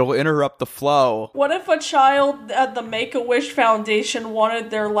word, it'll interrupt the flow. What if a child at the Make-A-Wish Foundation wanted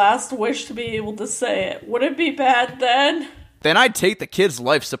their last wish to be able to say it? Would it be bad then? Then I'd take the kid's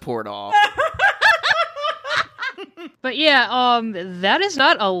life support off. But yeah, that is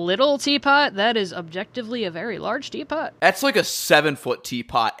not a little teapot. That is objectively a very large teapot. That's like a 7-foot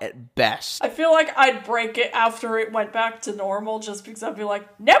teapot at best. I feel like I'd break it after it went back to normal just because I'd be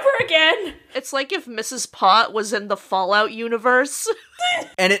like, never again! It's like if Mrs. Pot was in the Fallout universe.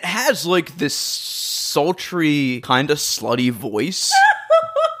 And it has, like, this sultry, kind of slutty voice.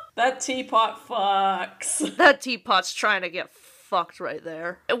 That teapot fucks. That teapot's trying to get fucked right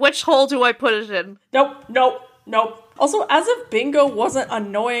there. Which hole do I put it in? Nope. Also, as if Bingo wasn't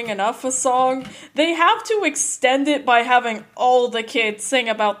annoying enough a song, they have to extend it by having all the kids sing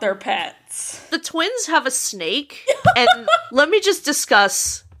about their pets. The twins have a snake, and let me just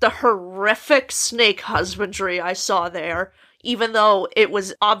discuss the horrific snake husbandry I saw there, even though it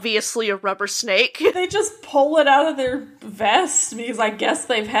was obviously a rubber snake. They just pull it out of their vest because I guess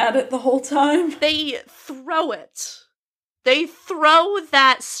they've had it the whole time. They throw it. They throw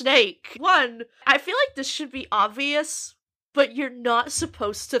that snake. One, I feel like this should be obvious, but you're not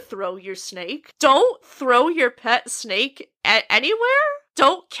supposed to throw your snake. Don't throw your pet snake anywhere.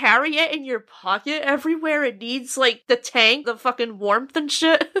 Don't carry it in your pocket everywhere it needs, like, the tank, the fucking warmth and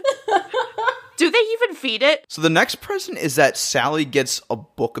shit. Do they even feed it? So the next present is that Sally gets a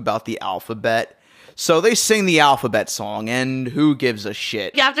book about the alphabet. So they sing the alphabet song, and who gives a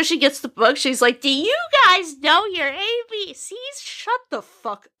shit? After she gets the book, she's like, do you guys know your ABCs? Shut the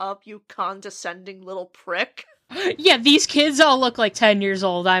fuck up, you condescending little prick. Yeah, these kids all look like 10 years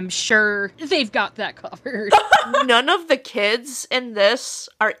old. I'm sure they've got that covered. None of the kids in this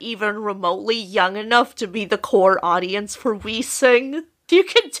are even remotely young enough to be the core audience for We Sing. You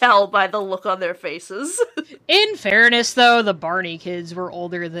can tell by the look on their faces. In fairness, though, the Barney kids were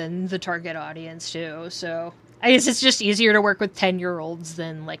older than the target audience, too, so I guess it's just easier to work with 10-year-olds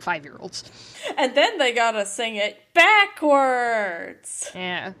than, 5-year-olds. And then they gotta sing it backwards.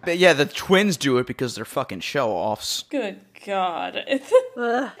 Yeah. But yeah, the twins do it because they're fucking show-offs. Good God.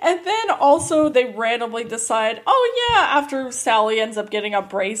 And then also they randomly decide, oh yeah, after Sally ends up getting a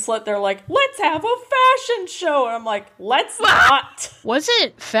bracelet, they're like, let's have a fashion show. And I'm like, let's not.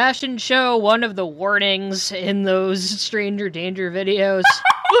 Wasn't fashion show one of the warnings in those Stranger Danger videos?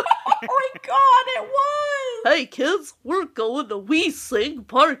 Oh my God, it was. Hey kids, we're going to We Sing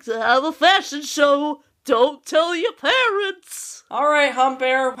Park to have a fashion show. Don't tell your parents. All right,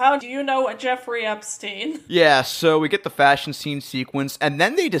 Humbear, how do you know Jeffrey Epstein? Yeah, so we get the fashion scene sequence, and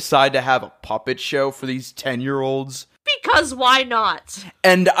then they decide to have a puppet show for these 10-year-olds. Because why not?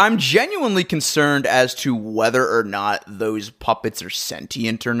 And I'm genuinely concerned as to whether or not those puppets are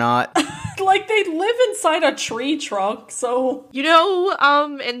sentient or not. Like, they live inside a tree trunk, so... You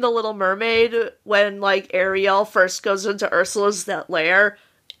know, in The Little Mermaid, when, Ariel first goes into Ursula's lair,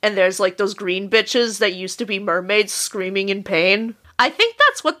 and there's, those green bitches that used to be mermaids screaming in pain? I think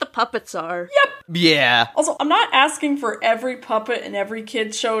that's what the puppets are. Yep. Yeah. Also, I'm not asking for every puppet in every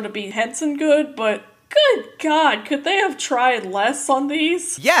kid's show to be Henson good, but good God, could they have tried less on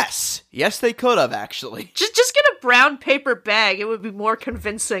these? Yes, they could have, actually. Just get a brown paper bag, it would be more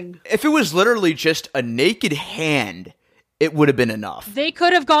convincing. If it was literally just a naked hand, it would have been enough. They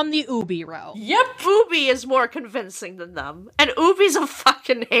could have gone the Ubi route. Yep. Ubi is more convincing than them. And Ubi's a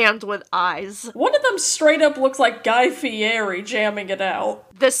fucking hand with eyes. One of them straight up looks like Guy Fieri jamming it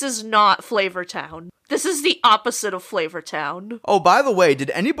out. This is not Flavortown. This is the opposite of Flavortown. Oh, by the way,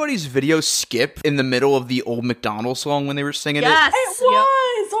 did anybody's video skip in the middle of the Old McDonald song when they were singing Yes! It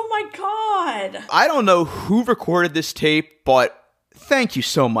was! Oh my God! I don't know who recorded this tape, but thank you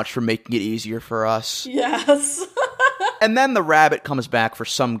so much for making it easier for us. Yes. And then the rabbit comes back for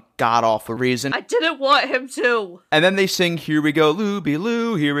some god-awful reason. I didn't want him to. And then they sing, here we go, Looby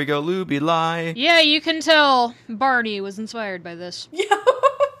Loo, here we go, Looby Lie. Yeah, you can tell Barney was inspired by this. Yeah.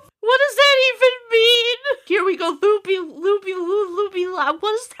 What does that even mean? Here we go, loopy, loopy, loopy, what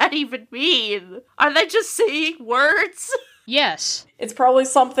does that even mean? Are they just saying words? Yes. It's probably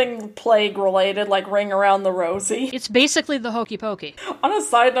something plague related, like Ring Around the Rosie. It's basically the Hokey Pokey. On a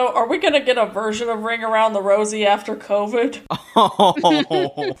side note, are we gonna get a version of Ring Around the Rosie after COVID?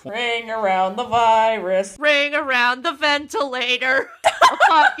 Oh. Ring around the virus. Ring around the ventilator. A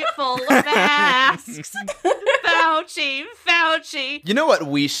pocket full of masks. Fauci. You know what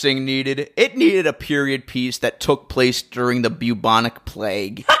We Sing needed? It needed a period piece that took place during the bubonic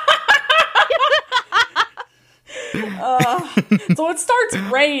plague. So it starts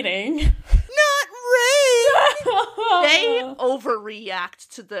raining. Not rain! They overreact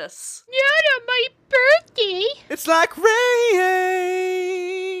to this. Not on my birthday! It's like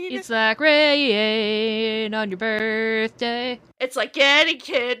rain! It's like rain on your birthday. It's like getting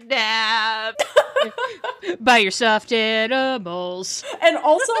kidnapped. By your stuffed animals. And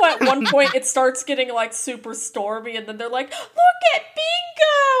also at one point it starts getting super stormy and then they're like, look at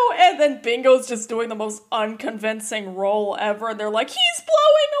Bingo! And then Bingo's just doing the most unconvincing role ever and they're like, he's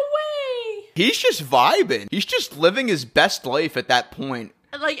blowing away! He's just vibing. He's just living his best life at that point.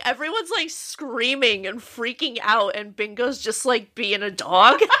 And, everyone's, screaming and freaking out, and Bingo's just, being a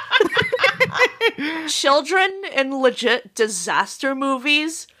dog. Children in legit disaster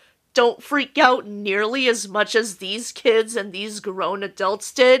movies don't freak out nearly as much as these kids and these grown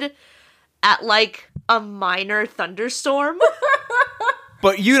adults did at, a minor thunderstorm.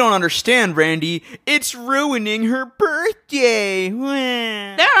 But you don't understand, Randy. It's ruining her birthday.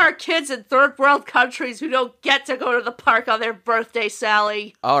 There are kids in third world countries who don't get to go to the park on their birthday,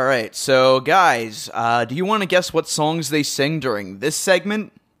 Sally. All right, so guys, do you want to guess what songs they sing during this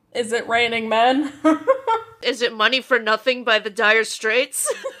segment? Is it Raining Men? Is it Money for Nothing by the Dire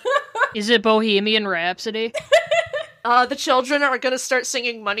Straits? Is it Bohemian Rhapsody? The children are gonna start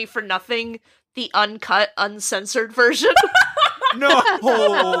singing Money for Nothing, the uncut, uncensored version. No!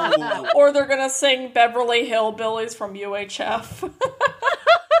 Or they're gonna sing Beverly Hillbillies from UHF.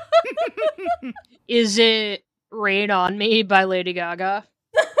 Is it Rain on Me by Lady Gaga?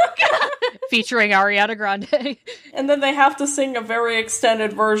 Featuring Ariana Grande. And then they have to sing a very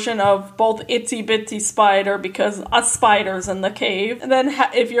extended version of both Itsy Bitsy Spider because a spider's in the cave. And then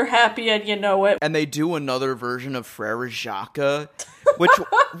If You're Happy and You Know It. And they do another version of Frere Jacques, Which,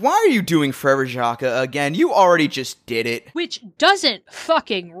 why are you doing Forever Jaka again? You already just did it. Which doesn't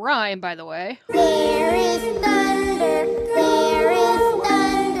fucking rhyme, by the way. There is thunder, there is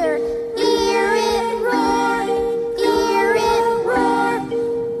thunder. Hear it roar, hear it roar.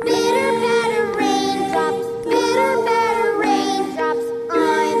 Bitter patter raindrops, bitter patter raindrops.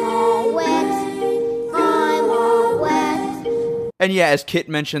 I'm all wet, I'm all wet. And yeah, as Kit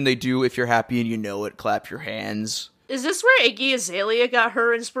mentioned, they do, if you're happy and you know it, clap your hands. Is this where Iggy Azalea got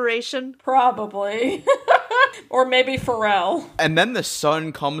her inspiration? Probably. Or maybe Pharrell. And then the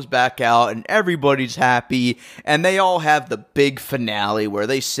sun comes back out and everybody's happy, and they all have the big finale where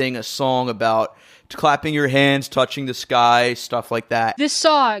they sing a song about clapping your hands, touching the sky, stuff like that. This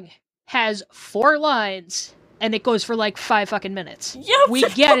song has 4 lines, and it goes for like 5 fucking minutes. Yep. We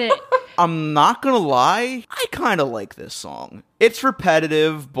get it. I'm not gonna lie, I kinda like this song. It's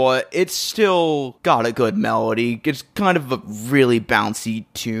repetitive, but it's still got a good melody. It's kind of a really bouncy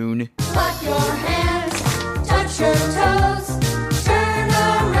tune. Clap your hands, touch your toes, turn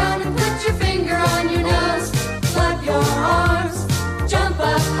around and put your finger on your nose. Clap your arms, jump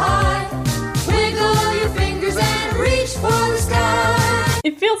up high, wiggle your fingers and reach for the sky.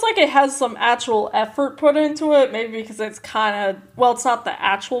 It feels like it has some actual effort put into it, maybe because it's kind of, well, it's not the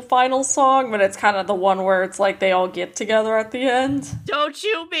actual final song, but it's kind of the one where it's like they all get together at the end. Don't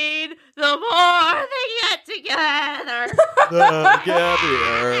you mean the more they get together? The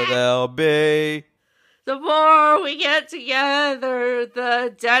happier they'll be. The more we get together,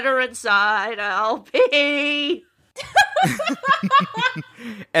 the deader inside I'll be.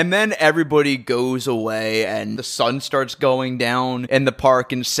 And then everybody goes away and the sun starts going down in the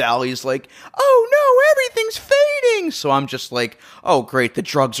park and Sally's like, oh no, everything's fading. So I'm just like, oh great, the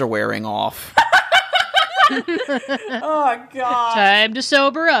drugs are wearing off. Oh, God. Time to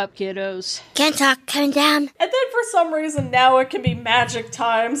sober up, kiddos. Can't talk, coming down. And then for some reason now it can be magic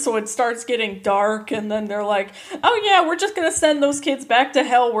time, so it starts getting dark, and then they're like, oh yeah, we're just gonna send those kids back to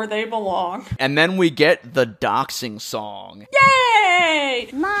hell where they belong. And then we get the doxing song. Yay!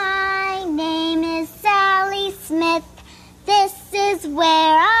 My name is Sally Smith. This is where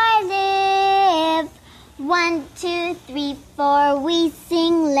I live. 1, 2, 3, 4, we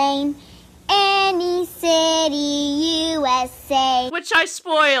sing lane. Any city, USA. Which I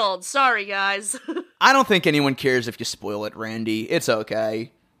spoiled. Sorry, guys. I don't think anyone cares if you spoil it, Randy. It's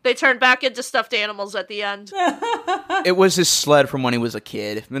okay. They turned back into stuffed animals at the end. It was his sled from when he was a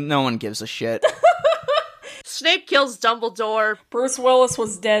kid. No one gives a shit. Snape kills Dumbledore. Bruce Willis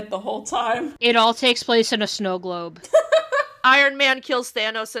was dead the whole time. It all takes place in a snow globe. Iron Man kills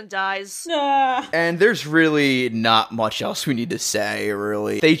Thanos and dies. And there's really not much else we need to say,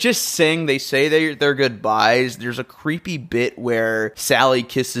 really. They just sing, they say their goodbyes. There's a creepy bit where Sally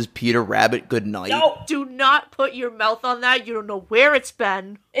kisses Peter Rabbit goodnight. No, Do not put your mouth on that. You don't know where it's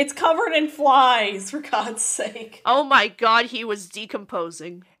been. it's covered in flies, for God's sake. Oh my god, he was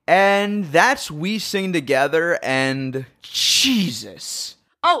decomposing. And that's We Sing Together, and Jesus.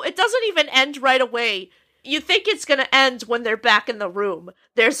 Oh, it doesn't even end right away. You think it's gonna end when they're back in the room.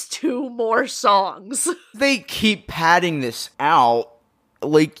 There's 2 more songs. They keep padding this out.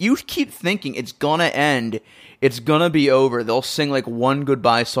 Like, you keep thinking it's gonna end. It's gonna be over. They'll sing like one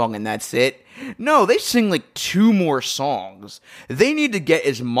goodbye song and that's it. No, they sing like 2 more songs. They need to get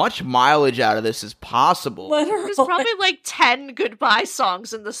as much mileage out of this as possible. Literally. There's probably like 10 goodbye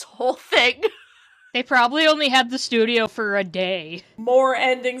songs in this whole thing. They probably only had the studio for a day. More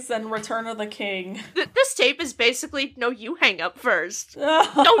endings than Return of the King. This tape is basically, no, you hang up first.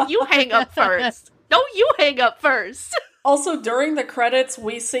 No, you hang up first. No, you hang up first. Also, during the credits,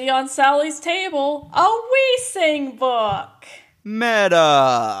 we see on Sally's table a We Sing book. Meta.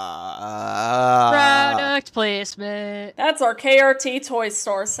 Product placement. That's our KRT Toy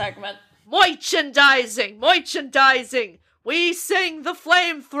Store segment. Merchandising. We sing the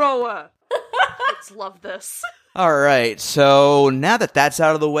flamethrower. Kids love this. Alright, so now that that's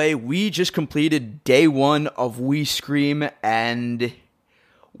out of the way, we just completed day 1 of We Scream, and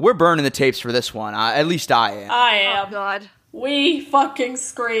we're burning the tapes for this one. At least I am. I Oh am. god. We fucking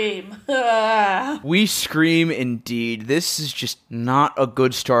scream. We Scream indeed. This is just not a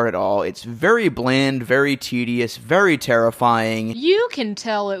good start at all. It's very bland, very tedious, very terrifying. You can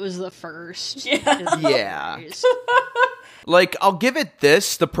tell it was the first. Yeah. Yeah. Like, I'll give it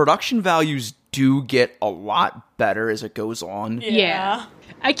this, the production values do get a lot better as it goes on. Yeah.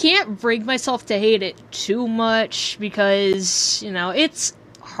 I can't bring myself to hate it too much because, you know, it's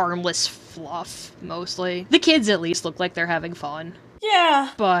harmless fluff, mostly. The kids at least look like they're having fun.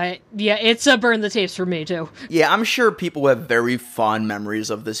 Yeah. But, yeah, it's a burn the tapes for me, too. Yeah, I'm sure people have very fond memories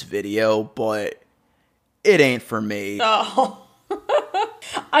of this video, but it ain't for me. Oh.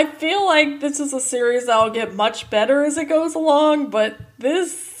 I feel like this is a series that'll get much better as it goes along, but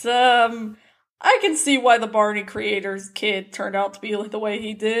this, I can see why the Barney creator's kid turned out to be the way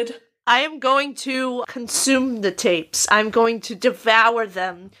he did. I am going to consume the tapes. I'm going to devour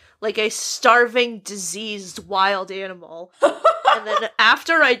them like a starving, diseased wild animal. And then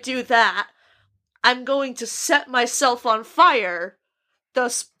after I do that, I'm going to set myself on fire,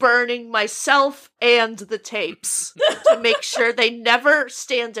 thus burning myself and the tapes to make sure they never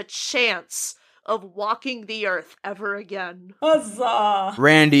stand a chance of walking the earth ever again. Huzzah!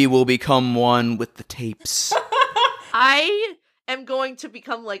 Randy will become one with the tapes. I am going to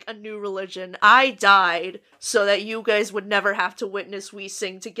become like a new religion. I died so that you guys would never have to witness we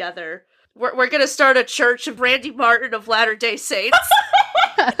sing together. We're gonna start a church of Randy Martin of Latter-day Saints.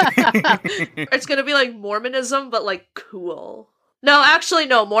 It's gonna be like Mormonism, but like cool. No, actually,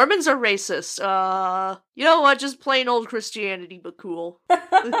 no. Mormons are racist. You know what? Just plain old Christianity, but cool.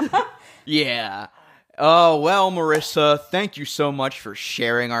 Yeah. Oh, well, Marissa, thank you so much for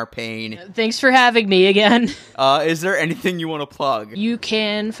sharing our pain. Thanks for having me again. Is there anything you want to plug? You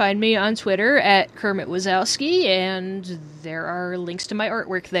can find me on Twitter at Kermit Wazowski, and there are links to my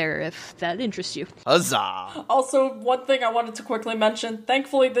artwork there if that interests you. Huzzah! Also, one thing I wanted to quickly mention,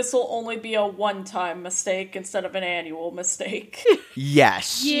 thankfully this will only be a one-time mistake instead of an annual mistake.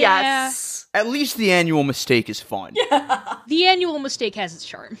 Yes. Yes. At least the annual mistake is fun. The annual mistake has its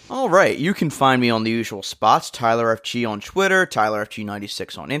charm. All right, you can find me on the usual spots, Tyler FG on Twitter, Tyler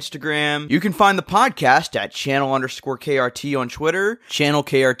FG96 on Instagram. You can find the podcast at channel_KRT on Twitter, channel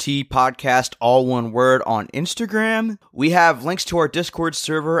KRT podcast, all one word, on Instagram. We have links to our Discord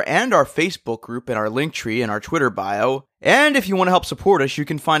server and our Facebook group in our link tree in our Twitter bio. And if you want to help support us, you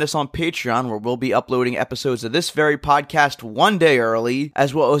can find us on Patreon, where we'll be uploading episodes of this very podcast one day early,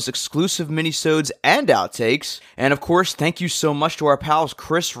 as well as exclusive minisodes and outtakes. And of course, thank you so much to our pals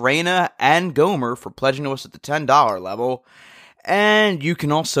Chris, Reyna, and Gomer for pledging to us at the $10 level. And you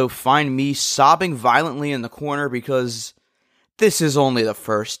can also find me sobbing violently in the corner because this is only the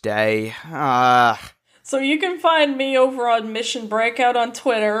first day. So you can find me over on Mission Breakout on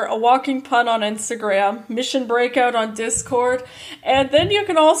Twitter, A Walking Pun on Instagram, Mission Breakout on Discord, and then you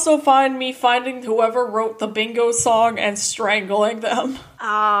can also find me finding whoever wrote the bingo song and strangling them.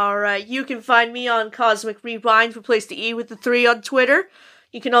 Alright, you can find me on Cosmic Rewind, replace the E with the 3 on Twitter.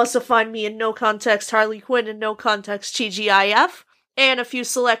 You can also find me in No Context Harley Quinn and No Context TGIF, and a few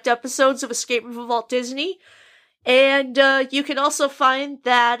select episodes of Escape from Walt Disney. And you can also find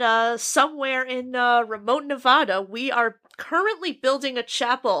that somewhere in remote Nevada, we are currently building a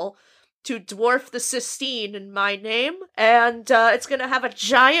chapel to dwarf the Sistine in my name. And it's going to have a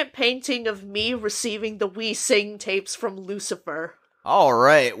giant painting of me receiving the We Sing tapes from Lucifer. All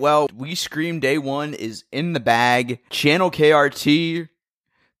right, well, We Scream Day 1 is in the bag. Channel KRT,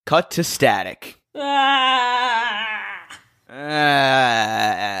 cut to static. Ah!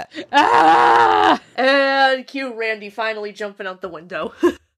 And cue Randy finally jumping out the window.